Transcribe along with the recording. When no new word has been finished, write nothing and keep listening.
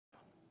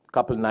A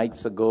couple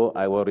nights ago,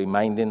 I was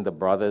reminding the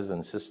brothers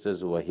and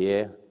sisters who were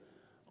here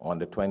on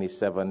the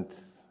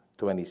 27th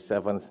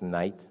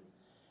night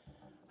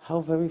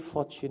how very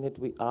fortunate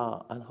we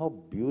are and how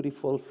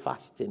beautiful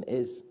fasting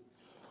is.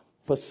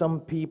 For some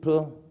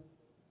people,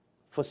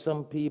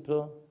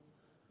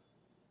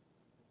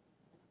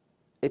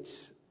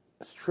 it's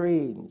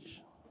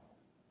strange.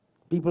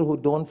 People who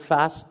don't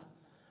fast,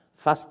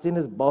 fasting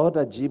is bahut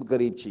ajeeb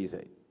gareeb cheez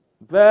hai.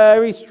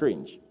 Very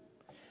strange.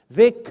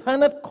 They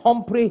cannot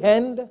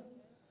comprehend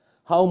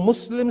how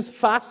Muslims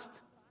fast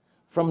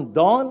from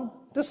dawn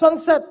to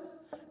sunset.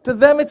 To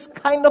them, it's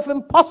kind of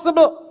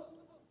impossible.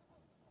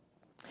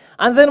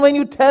 And then when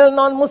you tell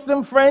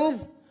non-Muslim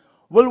friends,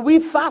 well, we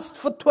fast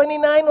for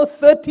 29 or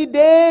 30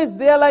 days,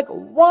 they are like,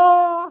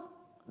 what?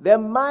 Their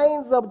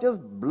minds are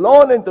just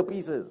blown into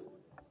pieces.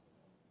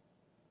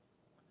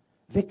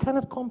 They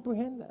cannot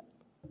comprehend that.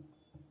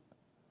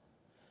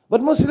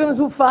 But Muslims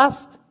who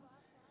fast,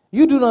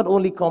 you do not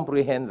only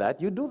comprehend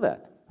that, you do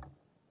that.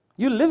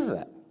 You live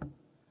that.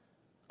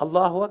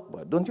 Allahu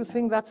Akbar. Don't you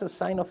think that's a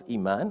sign of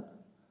Iman?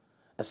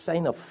 A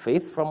sign of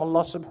faith from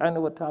Allah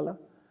subhanahu wa ta'ala?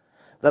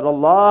 That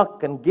Allah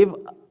can give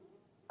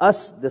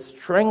us the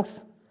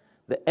strength,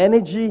 the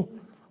energy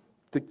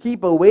to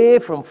keep away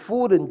from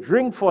food and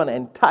drink for an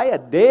entire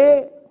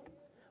day,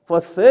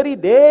 for 30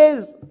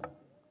 days,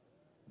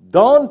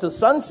 dawn to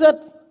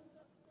sunset.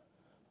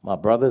 My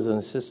brothers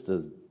and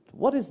sisters,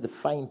 what is the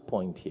fine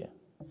point here?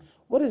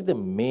 What is the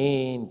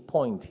main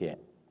point here?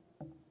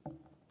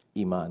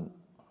 Iman.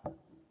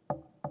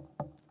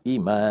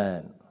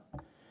 Iman.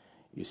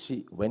 You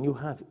see, when you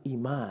have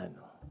Iman,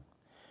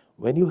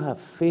 when you have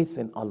faith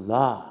in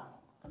Allah,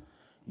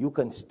 you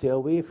can stay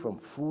away from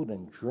food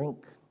and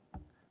drink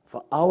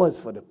for hours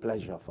for the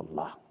pleasure of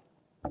Allah.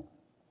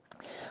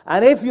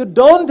 And if you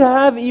don't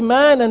have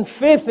Iman and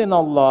faith in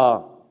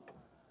Allah,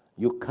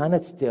 you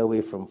cannot stay away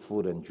from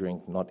food and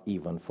drink, not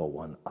even for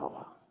 1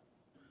 hour.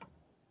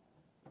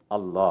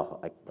 Allahu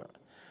Akbar.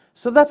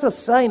 So that's a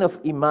sign of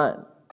Iman.